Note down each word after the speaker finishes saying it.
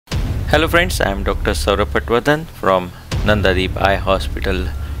Hello friends, I am Dr Sourabh Patwardhan from Nandadeep Eye Hospital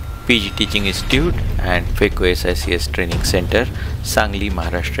PG Teaching Institute and FECO SICS Training Center, Sangli,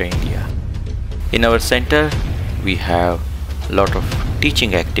 Maharashtra, India. In our center, we have a lot of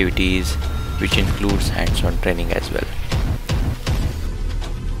teaching activities which includes hands-on training as well.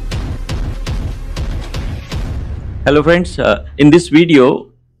 Hello friends, in this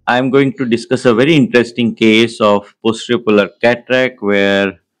video, I am going to discuss a very interesting case of posterior polar cataract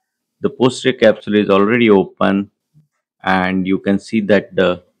where the posterior capsule is already open and you can see that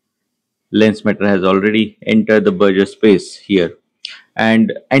the lens matter has already entered the Berger space here.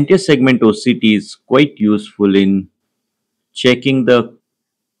 And anterior segment OCT is quite useful in checking the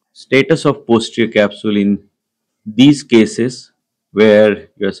status of posterior capsule in these cases where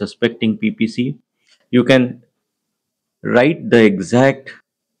you are suspecting PPC. You can write the exact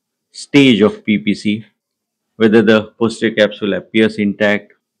stage of PPC, whether the posterior capsule appears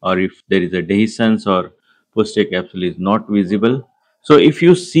intact or if there is a dehiscence or posterior capsule is not visible. So if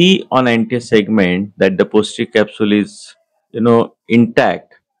you see on anterior segment that the posterior capsule is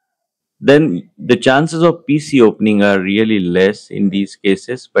intact, then the chances of PC opening are really less in these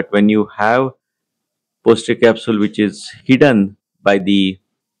cases. But when you have posterior capsule which is hidden by the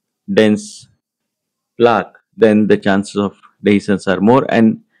dense plaque, then the chances of dehiscence are more.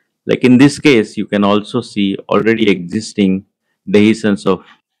 And like in this case, you can also see already existing dehiscence of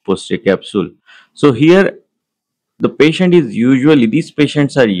posterior capsule. So here the patient is usually, these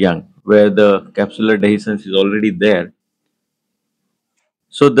patients are young where the capsular dehiscence is already there.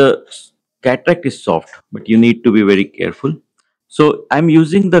 So the cataract is soft, but you need to be very careful. So I'm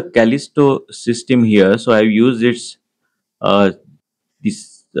using the Callisto system here. So I've used its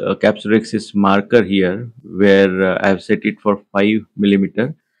this capsulorhexis marker here where I have set it for 5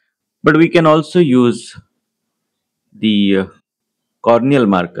 millimeter. But we can also use the corneal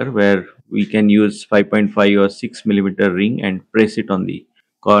marker where we can use 5.5 or 6 millimeter ring and press it on the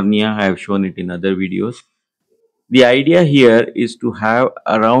cornea. I have shown it in other videos. The idea here is to have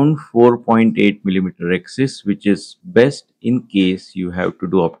around 4.8 millimeter axis, which is best in case you have to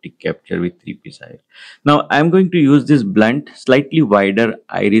do optic capture with 3-piece IR. Now I am going to use this blunt, slightly wider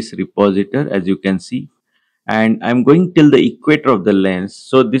iris repositor, as you can see, and I'm going till the equator of the lens.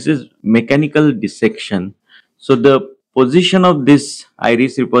 So this is mechanical dissection. So the position of this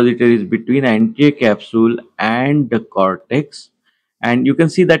iris repositor is between anterior capsule and the cortex, and you can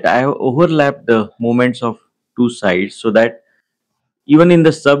see that I have overlapped the movements of two sides so that even in the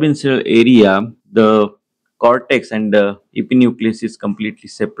subincisional area, the cortex and the epinucleus is completely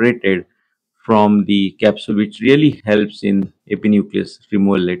separated from the capsule, which really helps in epinucleus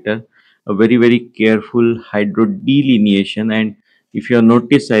removal later. A very, very careful hydrodelineation. And if you have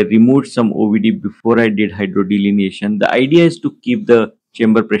noticed, I removed some OVD before I did hydrodelineation. The idea is to keep the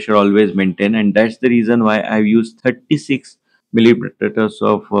chamber pressure always maintained, and that's the reason why I've used 36 millimeters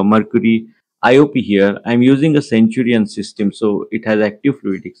of mercury IOP here. I'm using a Centurion system, so it has active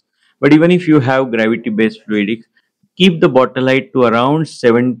fluidics. But even if you have gravity-based fluidics, keep the bottle height to around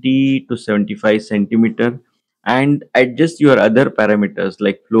 70 to 75 centimeter and adjust your other parameters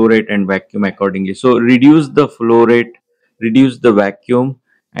like flow rate and vacuum accordingly. So reduce the flow rate, reduce the vacuum,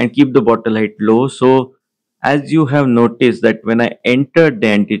 and keep the bottle height low. So as you have noticed that when I entered the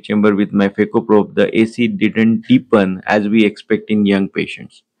antechamber with my phaco probe, the AC didn't deepen as we expect in young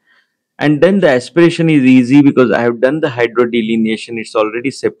patients. And then the aspiration is easy because I have done the hydrodelineation, it's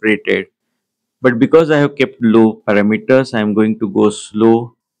already separated. But because I have kept low parameters, I am going to go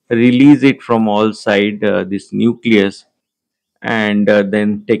slow, release it from all side, this nucleus, and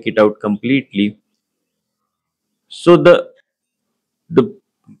then take it out completely. So the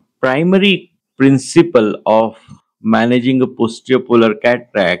primary principle of managing a posterior polar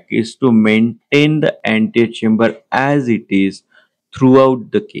cataract is to maintain the anterior chamber as it is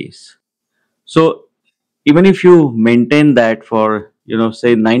throughout the case. So even if you maintain that for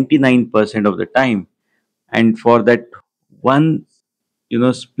say 99% of the time, and for that one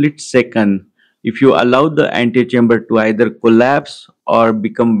split second, if you allow the antechamber to either collapse or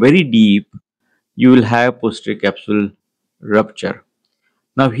become very deep, you will have posterior capsule rupture.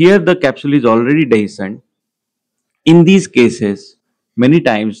 Now here the capsule is already dehiscent. In these cases, many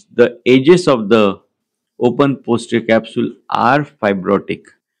times the edges of the open posterior capsule are fibrotic,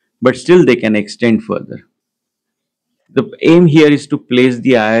 but still they can extend further. The aim here is to place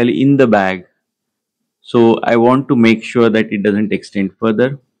the IOL in the bag. So I want to make sure that it doesn't extend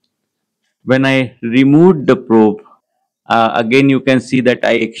further. When I removed the probe, again you can see that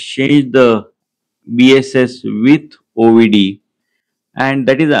I exchanged the BSS with OVD, and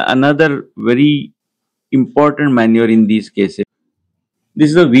that is another very important maneuver in these cases. this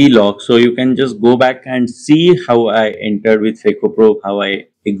is a V lock, so you can just go back and see how I entered with phacoprobe, how I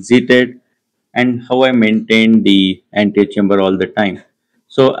exited, and how I maintained the antechamber all the time.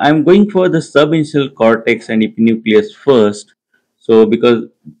 So I'm going for the subinitial cortex and epinucleus first. So because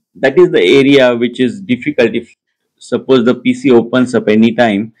that is the area which is difficult. If suppose the PC opens up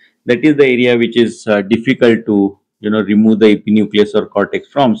anytime, that is the area which is difficult to remove the epinucleus or cortex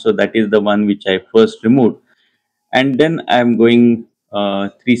from. So that is the one which I first removed, and then I'm going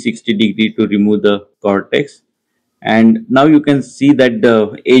 360 degree to remove the cortex. And now you can see that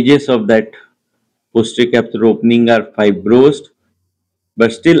the edges of that posterior capsular opening are fibrosed,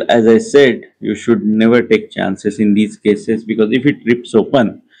 but still, as I said, you should never take chances in these cases, because if it rips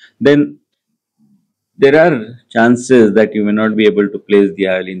open, then there are chances that you may not be able to place the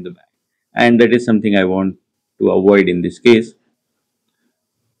IOL in the bag, and that is something I want to avoid in this case.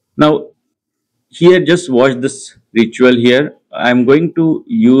 Now, here, just watch this ritual here. I'm going to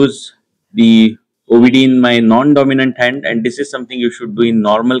use the OVD in my non-dominant hand, and this is something you should do in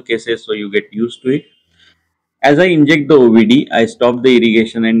normal cases so you get used to it. As I inject the OVD, I stop the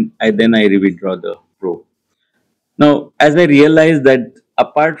irrigation, and then I withdraw the probe. Now, as I realize that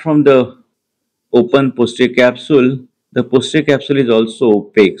apart from the open posterior capsule, the posterior capsule is also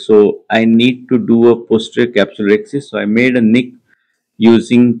opaque. So I need to do a posterior capsular exit. So I made a nick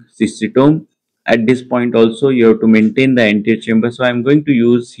using cystitome. At this point also, you have to maintain the anterior chamber. So I'm going to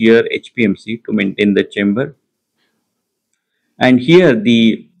use here HPMC to maintain the chamber. And here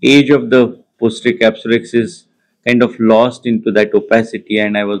the edge of the posterior capsulex is kind of lost into that opacity,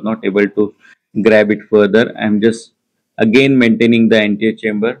 and I was not able to grab it further. I'm just again maintaining the anterior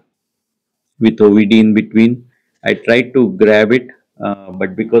chamber with OVD in between. I tried to grab it,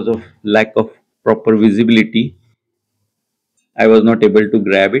 but because of lack of proper visibility, I was not able to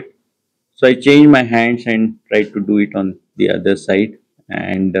grab it. So I changed my hands and tried to do it on the other side,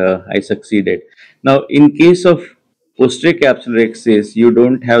 and I succeeded. Now, in case of posterior capsular excess, you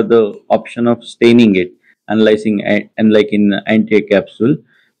don't have the option of staining it, unlike in anterior capsule.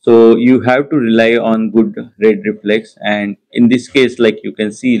 So you have to rely on good red reflex, and in this case, like you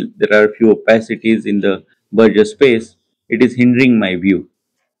can see, there are a few opacities in the Berger space. It is hindering my view.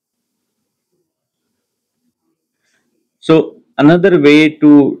 So another way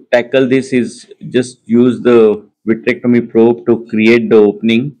to tackle this is just use the vitrectomy probe to create the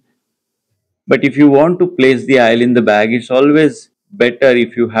opening. But if you want to place the IOL in the bag, it's always better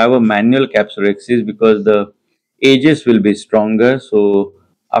if you have a manual capsulorhexis, because the edges will be stronger. So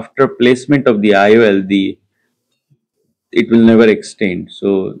after placement of the IOL, the it will never extend.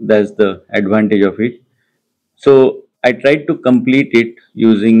 So that's the advantage of it. So I tried to complete it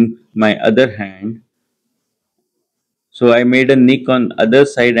using my other hand. So I made a nick on other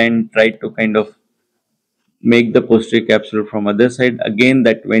side and tried to kind of make the posterior capsule from other side. Again,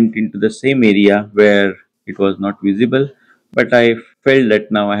 that went into the same area where it was not visible, but I felt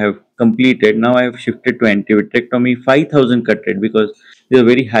that now I have completed. Now I have shifted to anti-vitrectomy 5000 cut rate, because this is a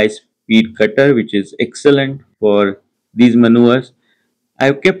very high speed cutter which is excellent for these maneuvers. I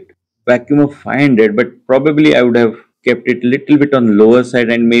have kept vacuum of 500, but probably I would have kept it little bit on lower side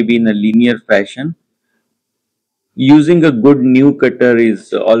and maybe in a linear fashion. Using a good new cutter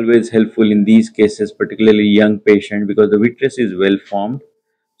is always helpful in these cases, particularly young patient, because the vitreous is well formed.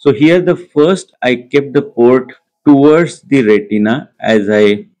 So here the first I kept the port towards the retina as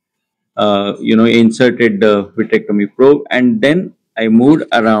I inserted the vitrectomy probe, and then I moved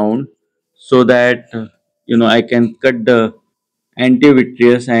around so that I can cut the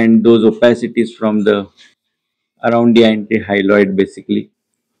antivitreous and those opacities from the around the antihyaloid basically.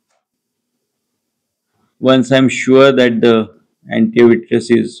 Once I'm sure that the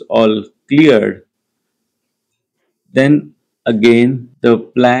antivitreous is all cleared, then again the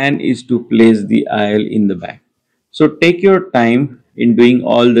plan is to place the IOL in the bag. So take your time in doing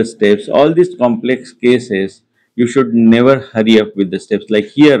all the steps. All these complex cases, you should never hurry up with the steps. Like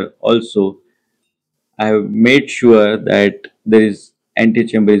here also, I have made sure that there is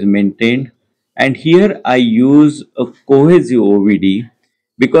antechamber is maintained, and here I use a cohesive OVD,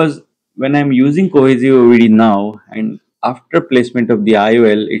 because when I'm using cohesive OVD now and after placement of the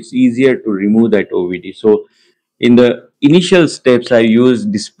IOL, it's easier to remove that OVD. So in the initial steps, I use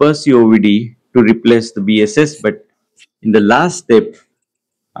dispersive OVD to replace the BSS, but in the last step,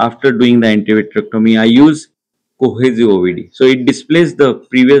 after doing the antivitrectomy, I use cohesive OVD. So it displays the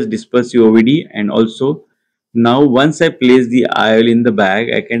previous dispersive OVD, and also now once I place the IOL in the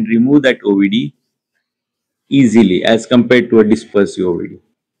bag, I can remove that OVD easily as compared to a dispersive OVD.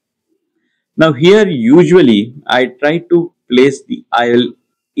 Now here usually I try to place the IOL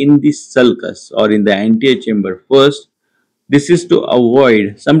in the sulcus or in the anterior chamber first, This is to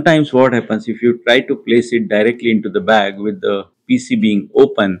avoid sometimes what happens if you try to place it directly into the bag with the PC being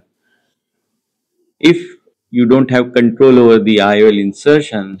open. If you don't have control over the IOL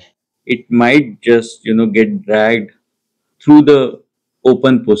insertion, it might just get dragged through the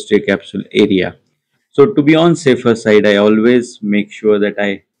open posterior capsule area. So to be on safer side, I always make sure that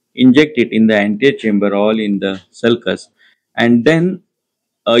I inject it in the anterior chamber or in the sulcus, and then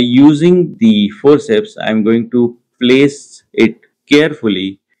using the forceps, I'm going to place it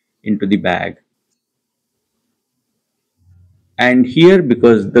carefully into the bag. And here,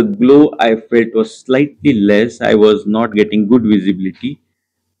 because the glow I felt was slightly less, I was not getting good visibility.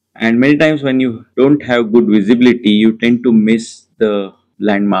 And many times when you don't have good visibility, you tend to miss the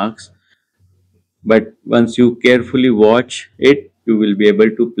landmarks. But once you carefully watch it, you will be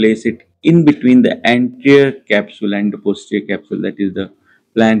able to place it in between the anterior capsule and the posterior capsule. That is the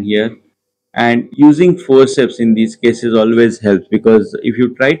plan here. And using forceps in these cases always helps, because if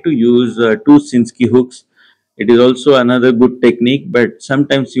you try to use two Sinski hooks, it is also another good technique, but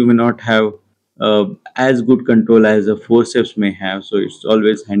sometimes you may not have as good control as a forceps may have. So it's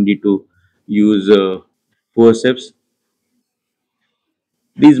always handy to use forceps.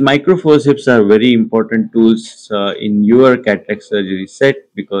 These microforceps are very important tools in your cataract surgery set,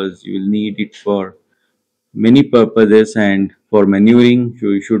 because you will need it for many purposes, and for maneuvering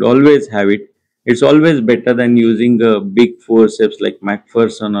you should always have it. It's always better than using a big forceps like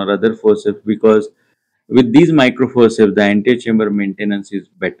McPherson or other forceps, because with these microforceps the antechamber maintenance is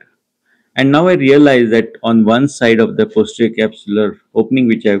better. And now I realize that on one side of the posterior capsular opening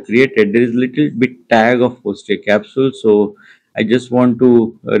which I have created, there is little bit tag of posterior capsule. So I just want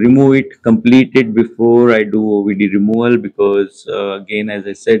to remove it, complete it before I do OVD removal, because again, as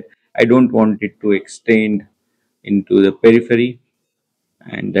I said, I don't want it to extend into the periphery.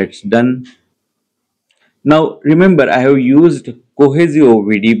 And that's done. Now remember, I have used cohesive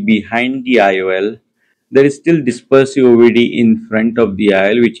OVD behind the IOL. There is still dispersive OVD in front of the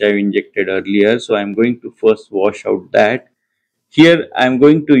IOL which I have injected earlier. So I am going to first wash out that. Here I am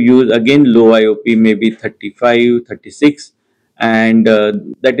going to use again low IOP, maybe 35, 36, and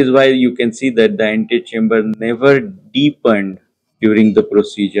that is why you can see that the antechamber never deepened during the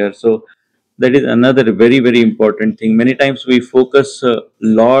procedure. So that is another very very important thing. Many times we focus a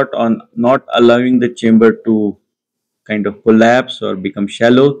lot on not allowing the chamber to kind of collapse or become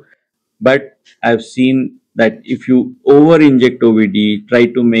shallow, but I've seen that if you over inject OVD, try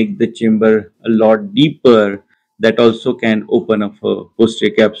to make the chamber a lot deeper, that also can open up a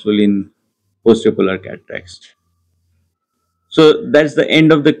posterior capsule in posteropolar cataracts. So that's the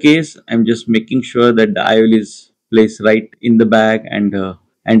end of the case. I'm just making sure that the IOL is placed right in the bag, and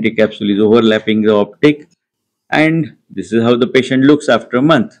anti-capsule is overlapping the optic. And this is how the patient looks after a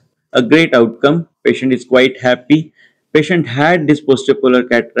month. A great outcome. Patient is quite happy. Patient had this posteropolar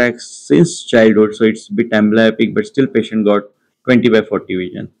cataracts since childhood, so it's a bit amblyopic, but still patient got 20 by 40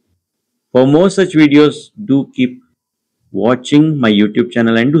 vision. For more such videos, do keep watching my YouTube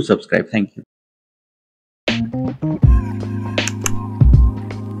channel and do subscribe. Thank you.